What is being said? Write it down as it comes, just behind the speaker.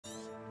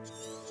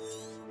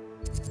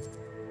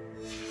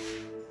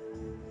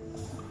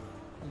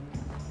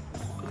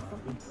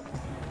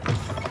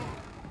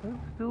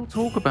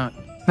talk about.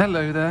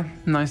 Hello there.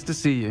 Nice to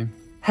see you.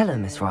 Hello,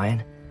 Miss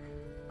Ryan.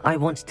 I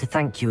wanted to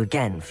thank you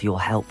again for your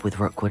help with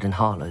Rookwood and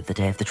Harlow the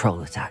day of the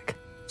troll attack.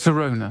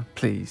 Sirona,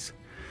 please.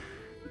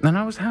 And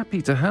I was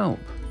happy to help.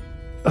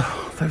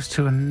 Oh, those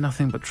two are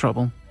nothing but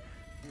trouble.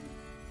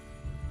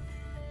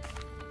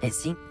 It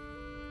seems...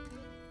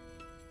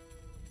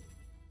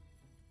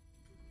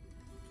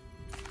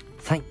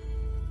 Thank...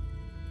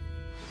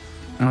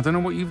 I don't know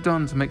what you've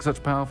done to make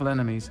such powerful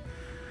enemies,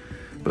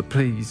 but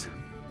please,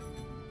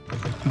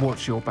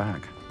 watch your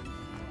back.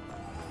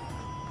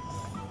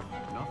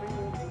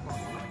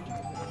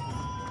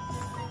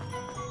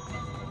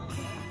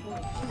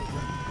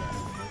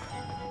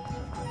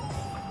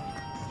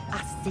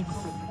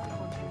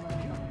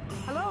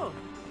 Hello.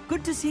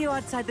 Good to see you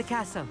outside the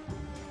castle.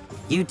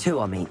 You too,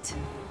 Amit.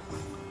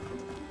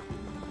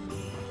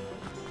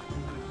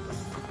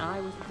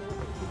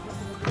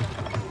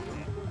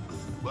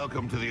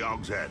 Welcome to the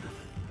Hogshead.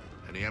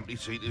 Any empty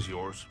seat is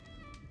yours.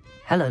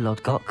 Hello,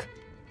 Lodgok.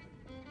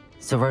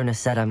 Sirona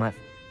said I might...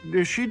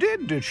 She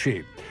did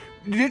she?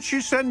 Did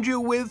she send you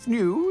with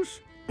news?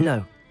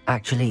 No,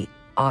 actually,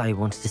 I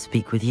wanted to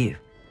speak with you.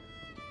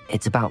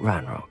 It's about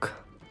Ranrock.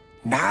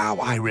 Now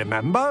I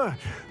remember.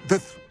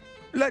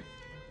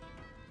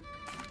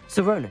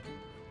 Sirona.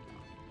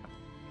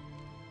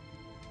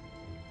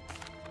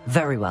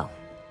 Very well.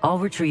 I'll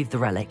retrieve the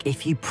relic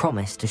if you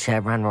promise to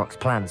share Ranrock's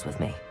plans with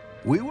me.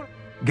 We will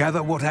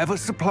gather whatever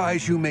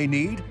supplies you may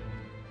need.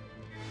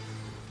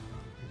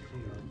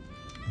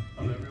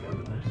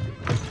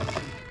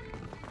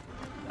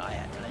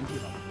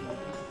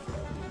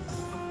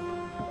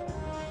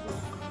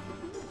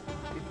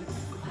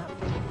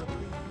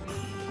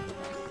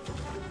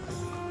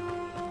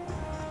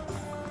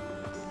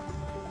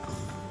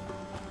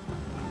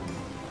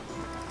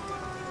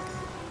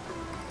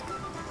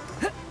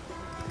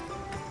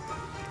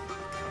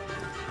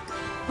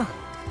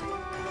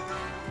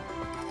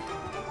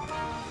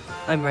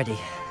 I'm ready.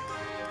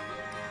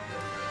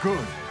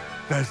 Good.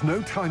 There's no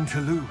time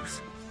to lose.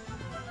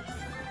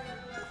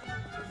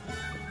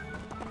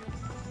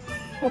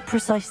 What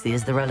precisely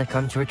is the relic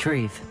I'm to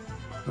retrieve?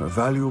 A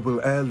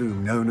valuable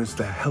heirloom known as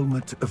the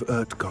Helmet of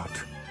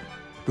Urtkot.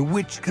 The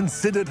witch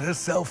considered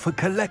herself a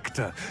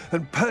collector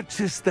and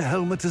purchased the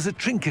helmet as a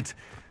trinket.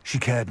 She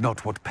cared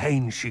not what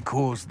pain she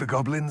caused the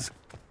goblins.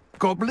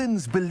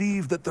 Goblins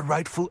believe that the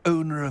rightful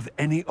owner of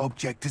any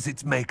object is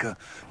its maker,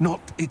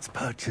 not its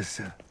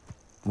purchaser.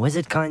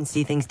 Wizard kind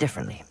see things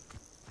differently.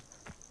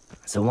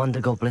 It's a wonder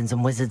goblins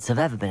and wizards have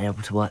ever been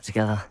able to work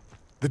together.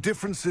 The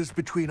differences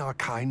between our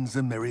kinds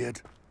are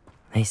myriad.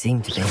 They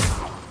seem to be.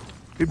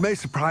 It may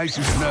surprise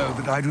you to know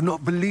that I do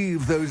not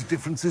believe those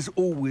differences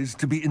always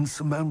to be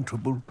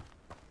insurmountable.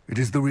 It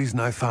is the reason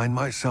I find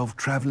myself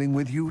traveling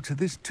with you to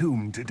this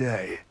tomb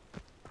today.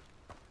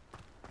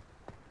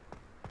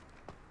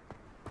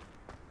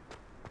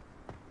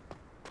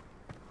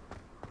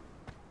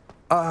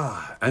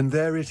 Ah, and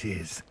there it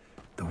is.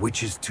 The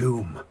witch's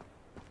tomb.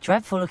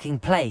 Dreadful-looking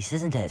place,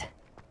 isn't it?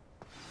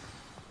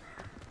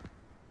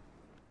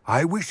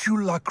 I wish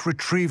you luck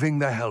retrieving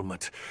the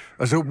helmet.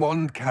 As a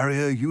wand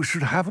carrier, you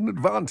should have an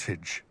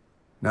advantage.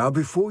 Now,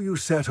 before you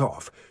set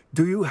off,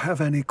 do you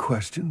have any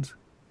questions?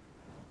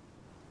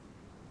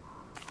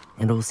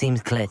 It all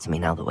seems clear to me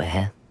now that we're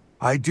here.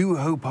 I do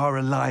hope our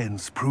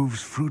alliance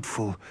proves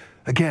fruitful.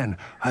 Again,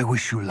 I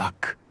wish you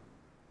luck.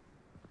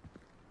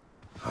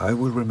 I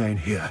will remain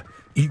here,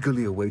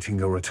 eagerly awaiting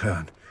your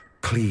return.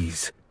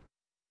 Please.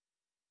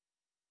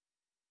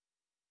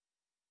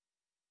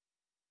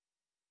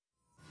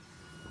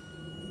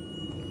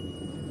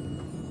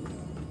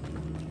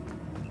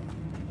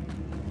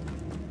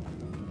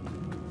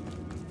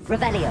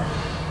 Revelio.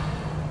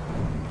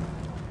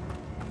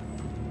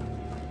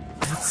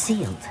 It's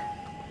sealed.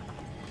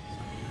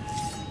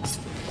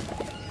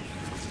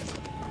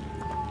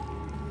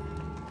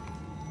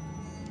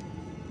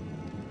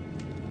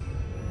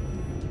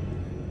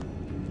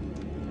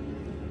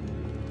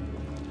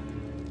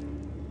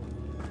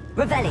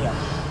 Revelio.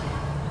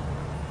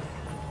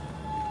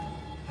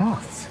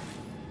 Moths.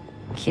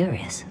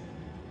 Curious.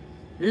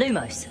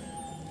 Lumos.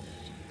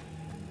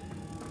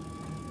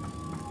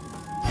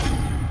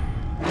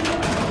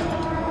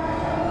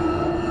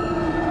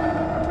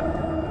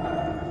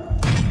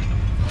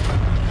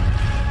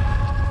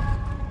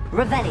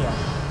 Revelio.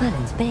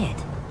 Merlin's beard.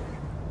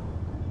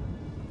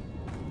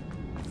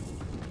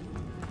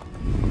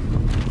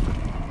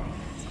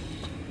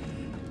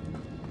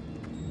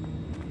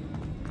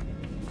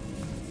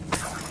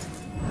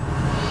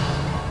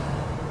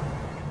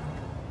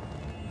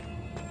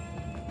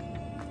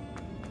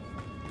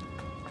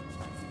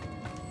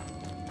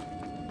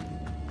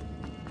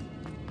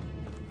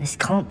 This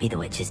can't be the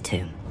witch's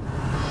tomb.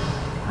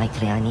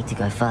 Likely I need to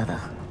go further.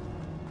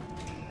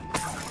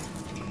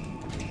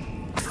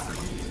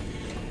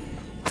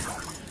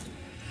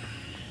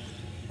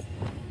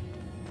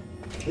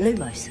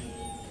 Lumos.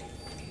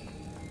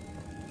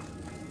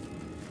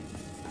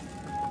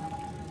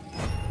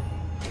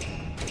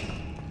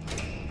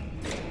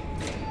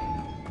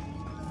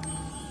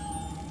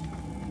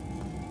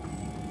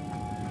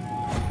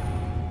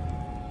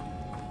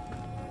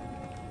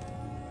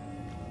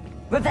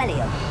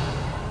 Revelio.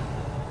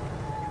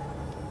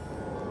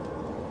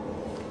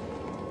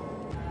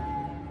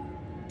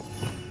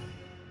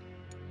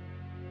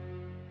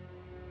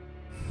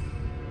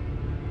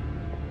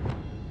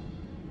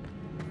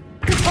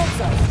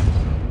 Repulso.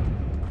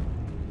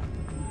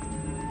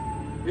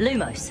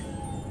 Lumos.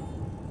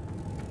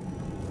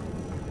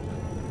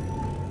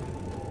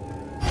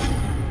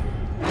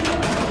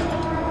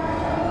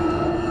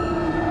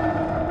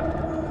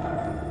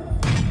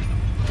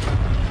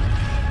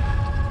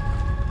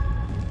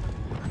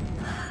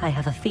 I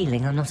have a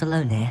feeling I'm not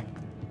alone here.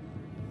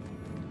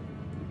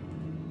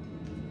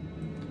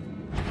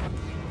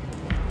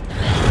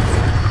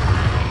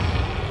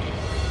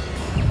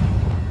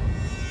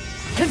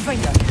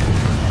 Confringo.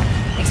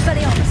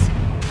 Expelliarmus.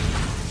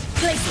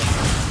 Glacius.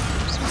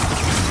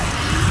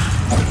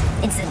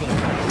 Incendio.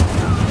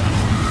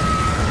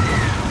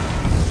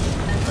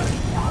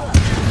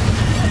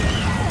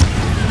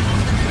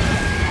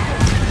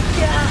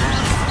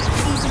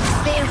 These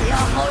inferi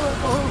are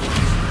horrible.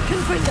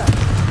 Confringo.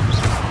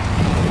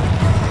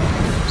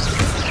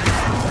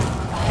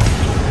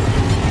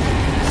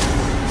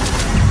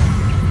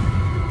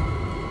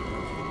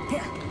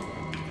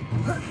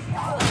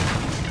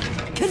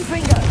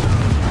 Confringo.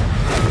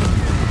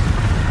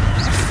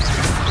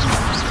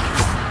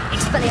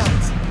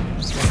 Expelliarmus.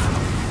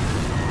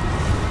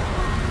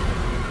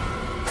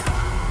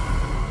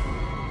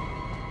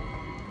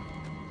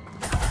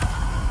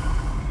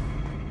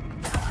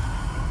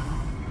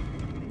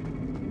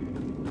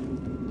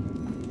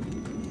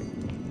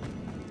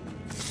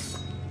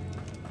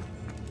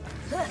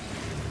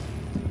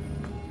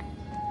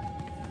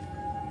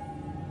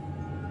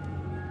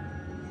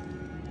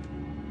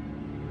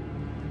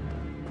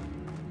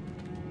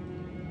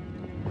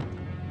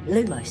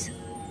 Lumos.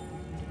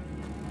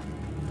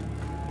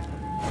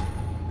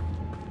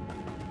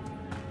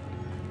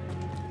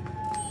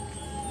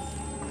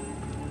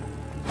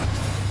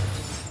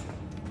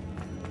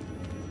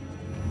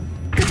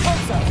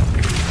 Repulso.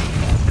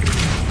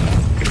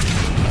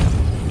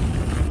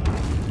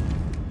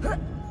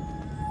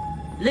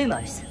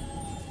 Lumos.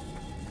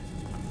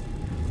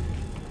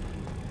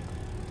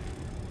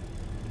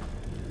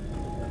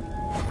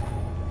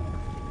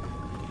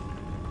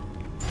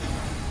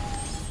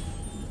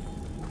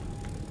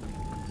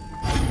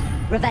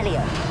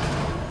 Revelio.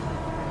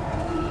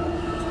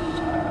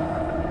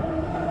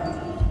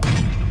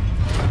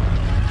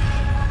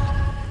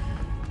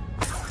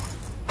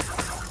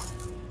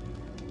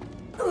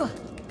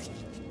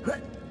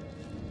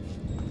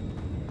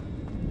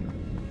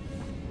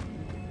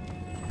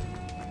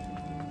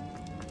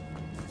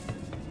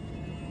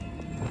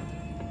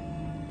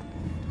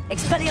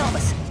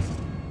 Expelliarmus.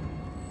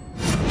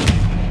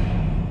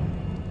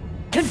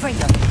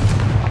 Confringo.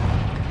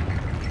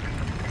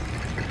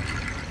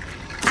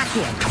 I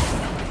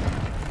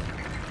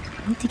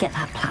need to get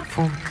that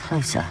platform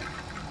closer.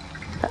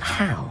 But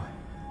how?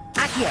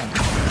 Accio!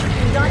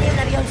 Wingardium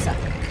Leviosa!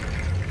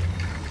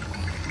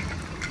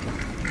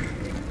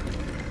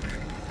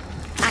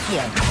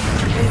 Accio!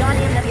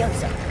 Wingardium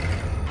Leviosa!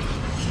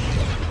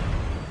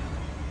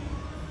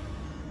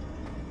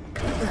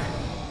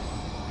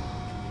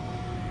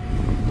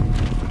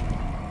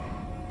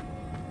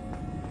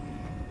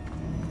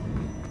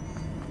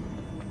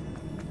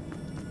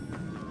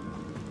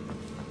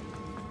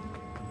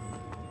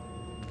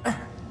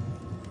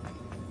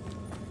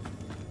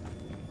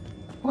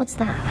 What's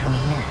that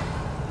hanging there?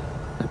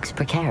 Looks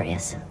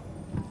precarious.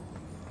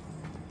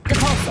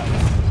 Repulso.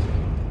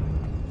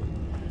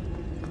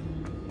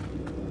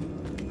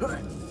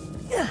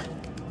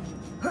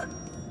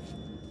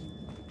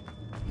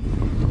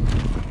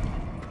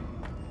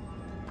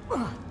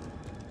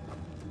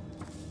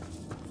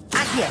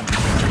 Accio.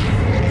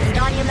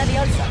 Wingardium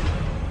Leviosa.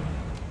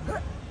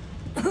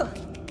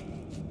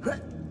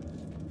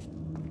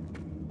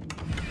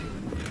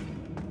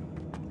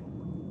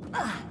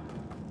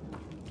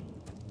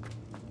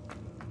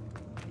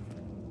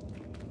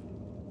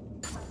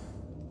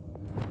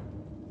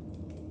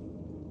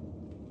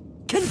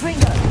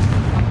 Confringo!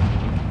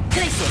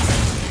 Glacius!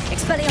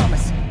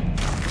 Expelliarmus!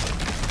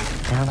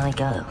 Down I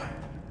go.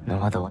 No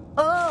other one.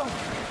 Oh!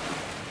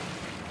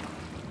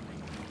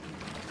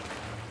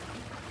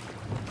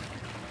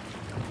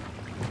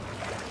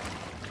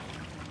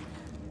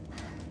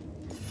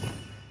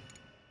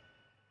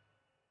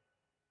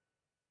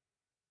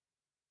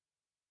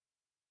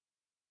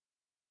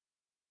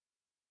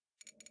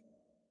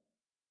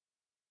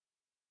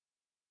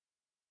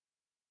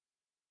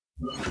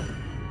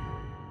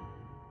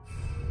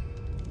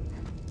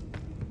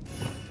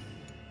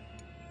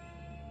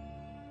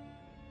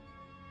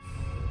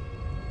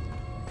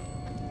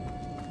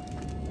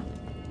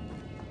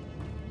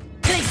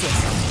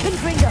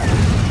 Confringo!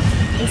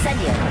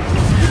 Incendio!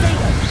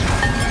 Incendio!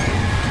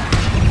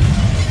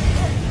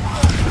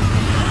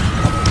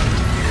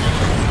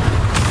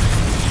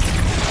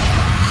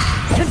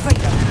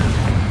 Confringo!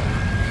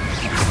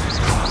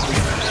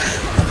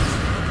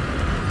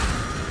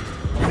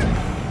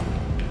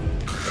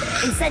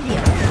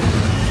 Incendio!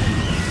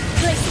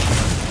 Glacius!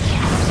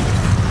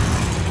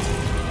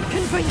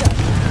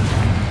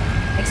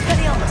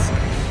 Expelliarmus!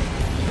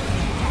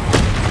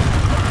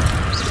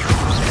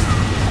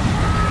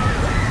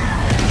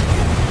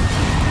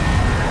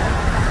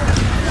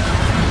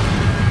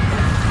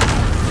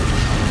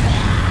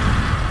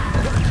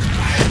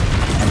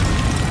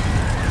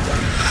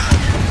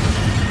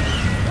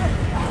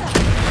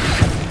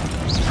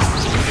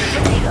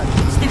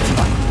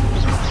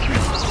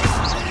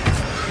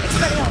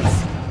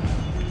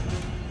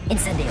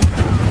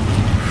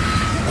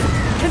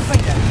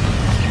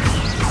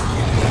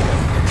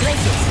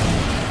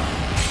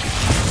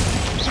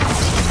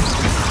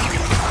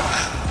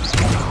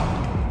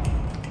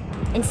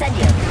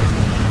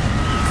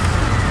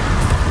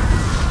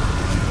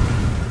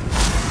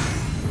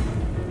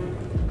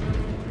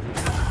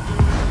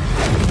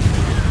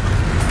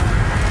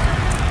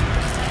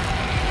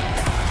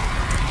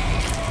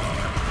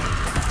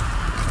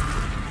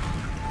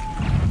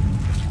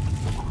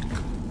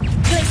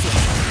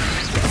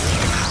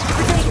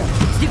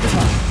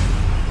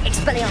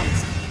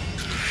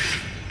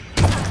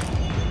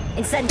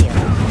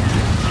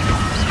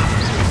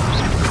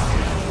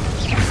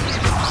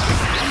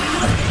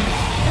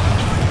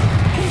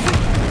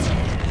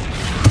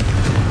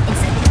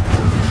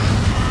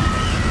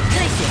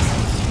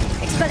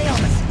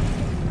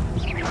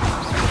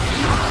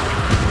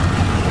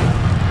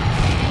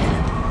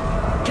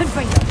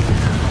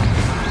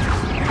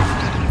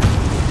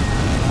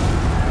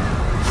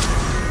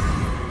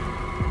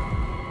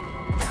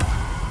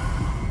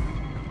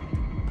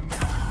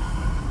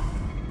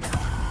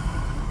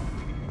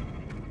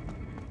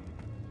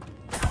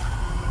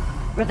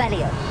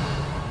 Revelio.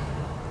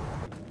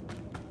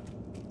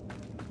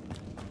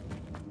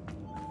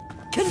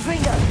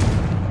 Confringo.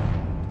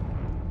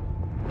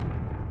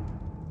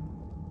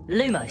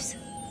 Lumos.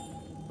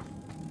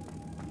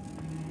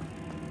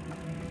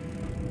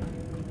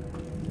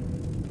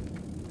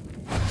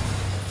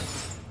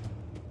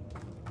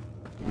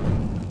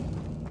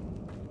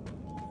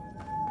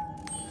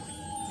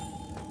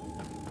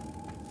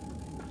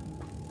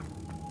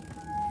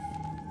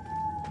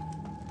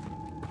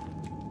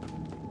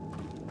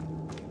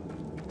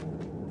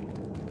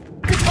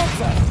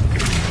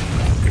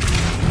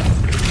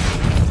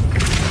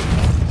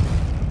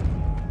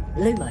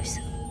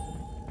 Lumos.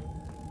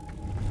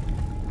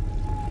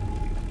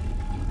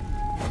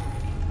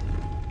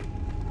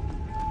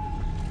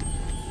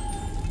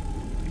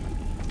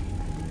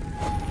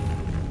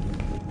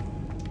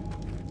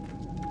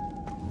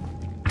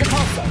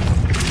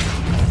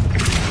 Depulso.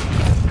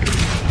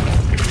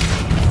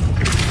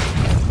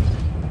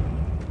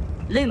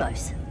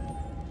 Lumos.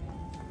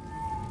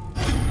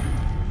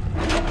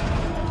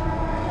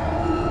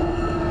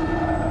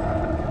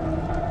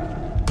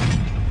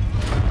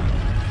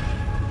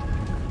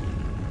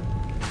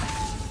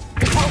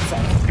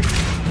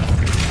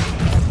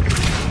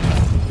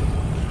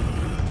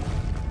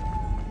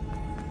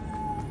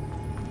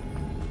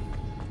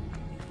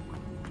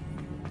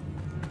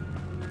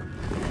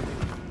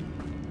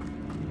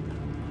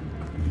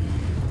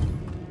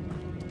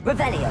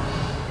 Revelio.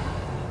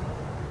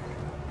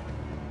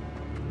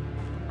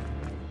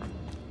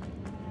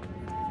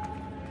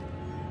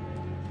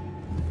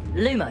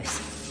 Lumos.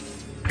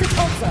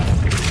 Depulso.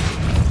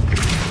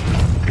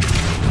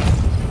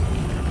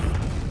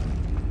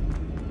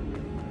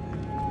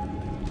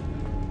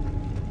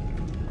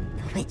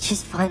 The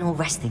witch's final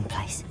resting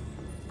place.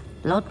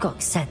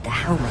 Lodgok said the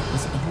helmet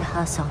was in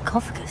her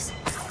sarcophagus.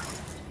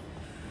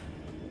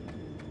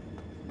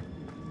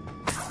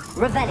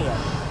 Revelio.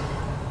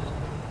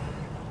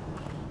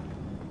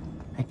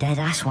 A dead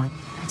Ashwine.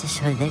 Better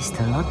show this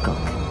to Lodgok.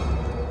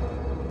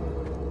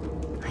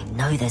 I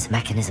know there's a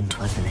mechanism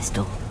to open this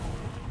door.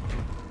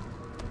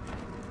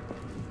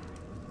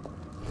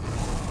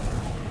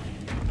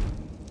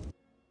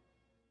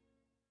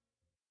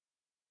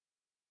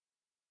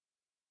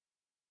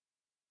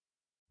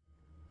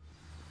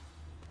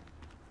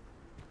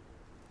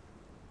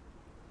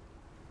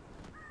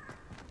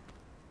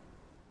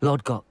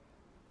 Lodgok.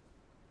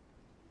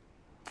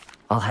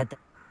 I'll head there.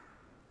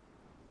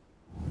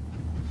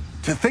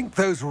 To think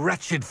those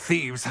wretched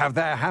thieves have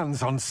their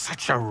hands on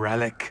such a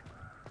relic.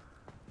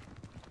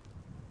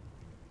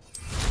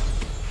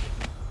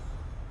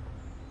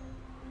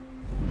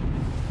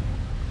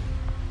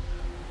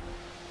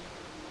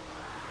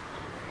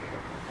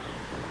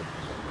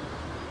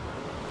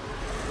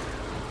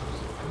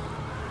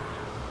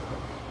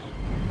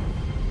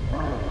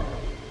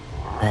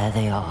 There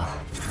they are.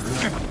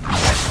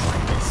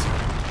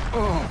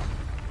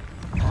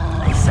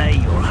 They say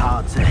you're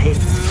hard to hit.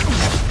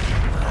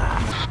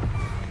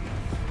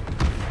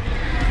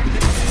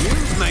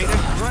 You've made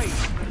it great.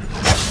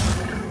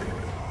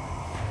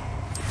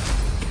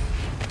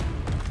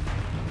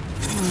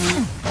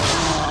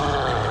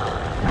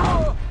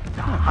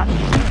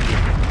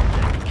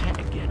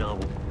 Can't get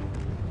old.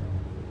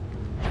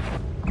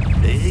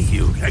 There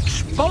you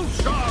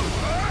expulso!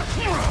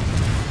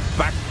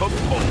 Back for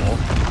more.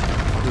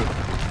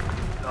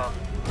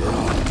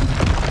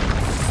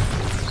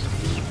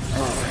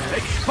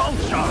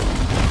 Expulso!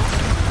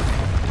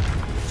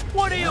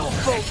 What are your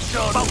thoughts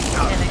on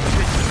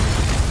electricity?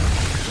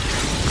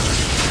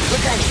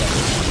 Expulsion!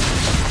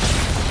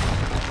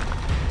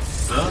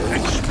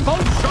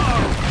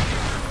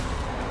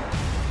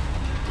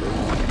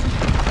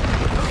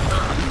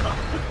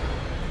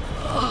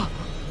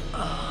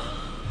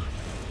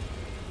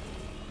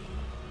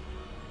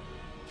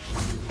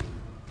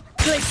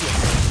 Glacius!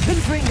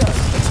 Confringo!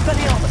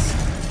 Expelliarmus!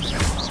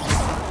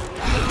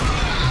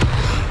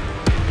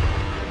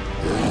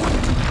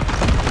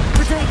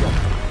 Protego!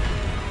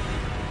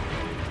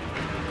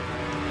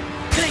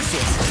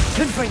 Glacius!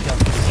 Confringo!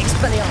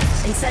 Expelliarmus!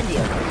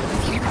 Incendio!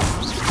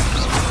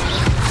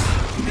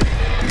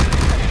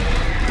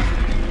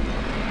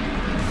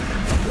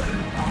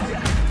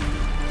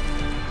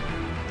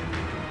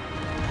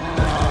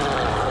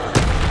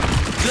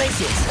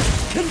 Glacius!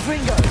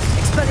 Confringo!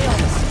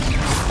 Expelliarmus!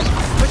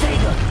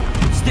 Protego!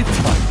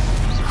 Stupefy!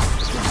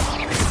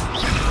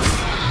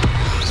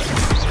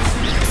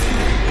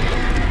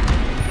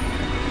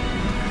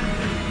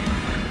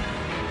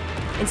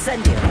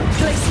 Incendio!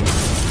 Glacius!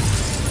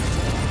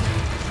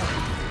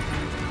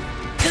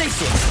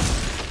 Glacius!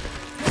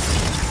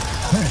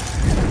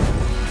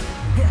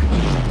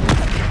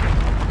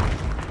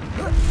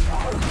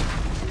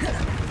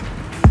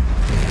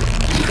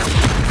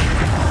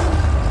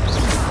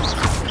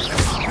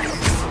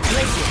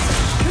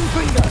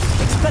 Confringo!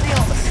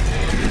 Expelliarmus!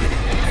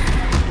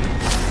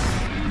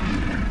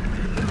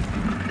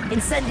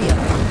 Incendio!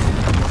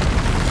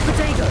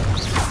 Protego!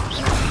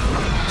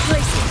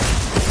 Glacius!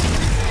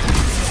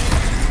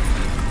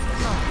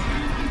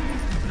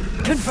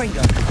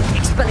 Confringo!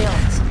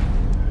 Expelliarmus!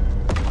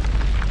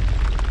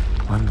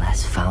 One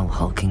less foul,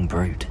 hulking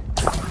brute.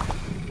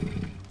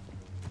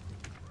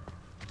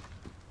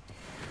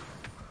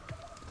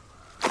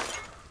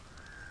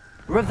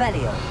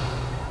 Revelio!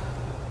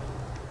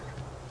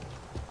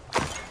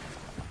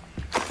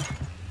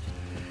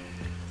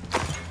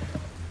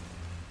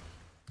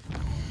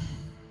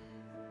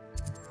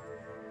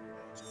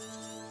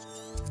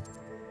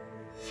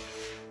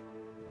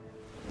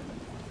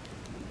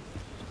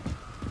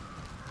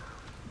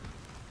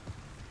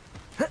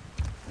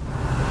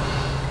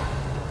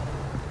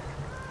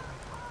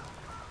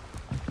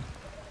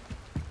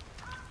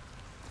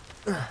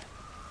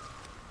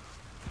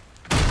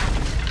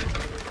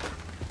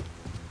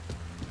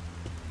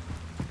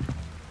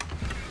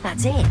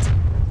 That's it.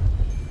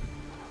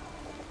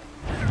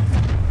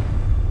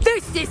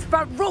 This is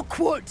for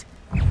Rookwood!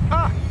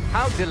 Ah,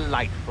 how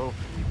delightful.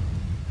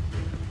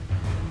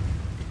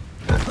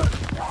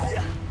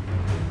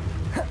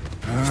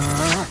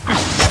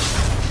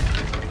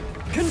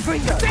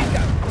 Confringo!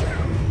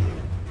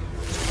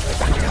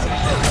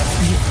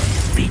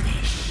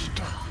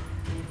 Finished.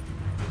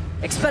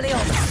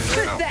 Expelliarmus!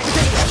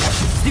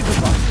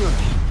 Stupefy!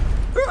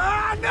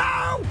 Ah,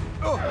 no!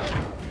 Oh,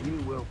 you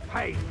will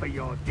pay for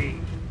your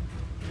deed.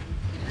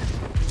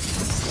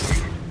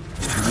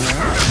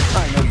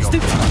 I know you're...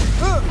 Stupefy!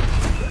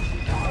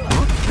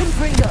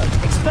 Confringo!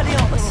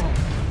 Expelliarmus!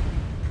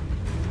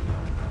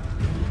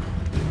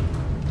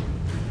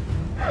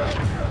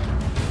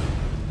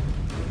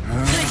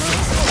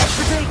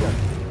 Protego!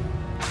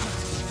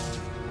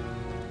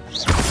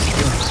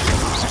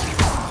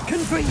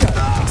 Confringo!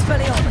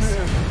 Expelliarmus!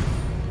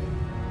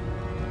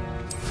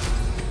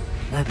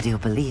 Nobody will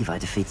believe I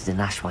defeated an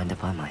Ashwinder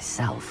by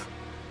myself.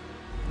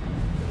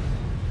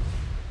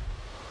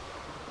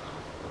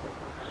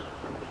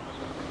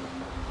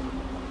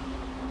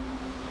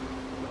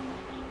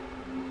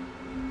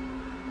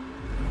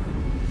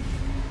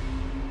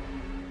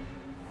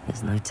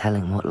 There's no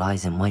telling what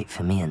lies in wait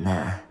for me in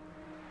there.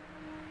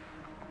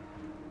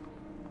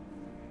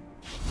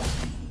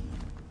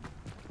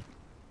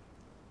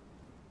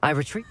 I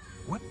retreat.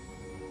 What?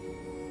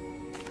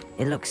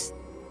 It looks...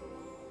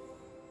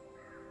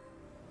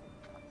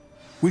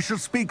 We shall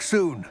speak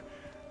soon.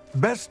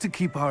 Best to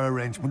keep our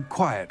arrangement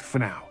quiet for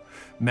now.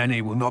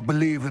 Many will not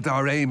believe that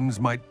our aims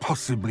might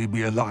possibly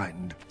be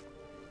aligned.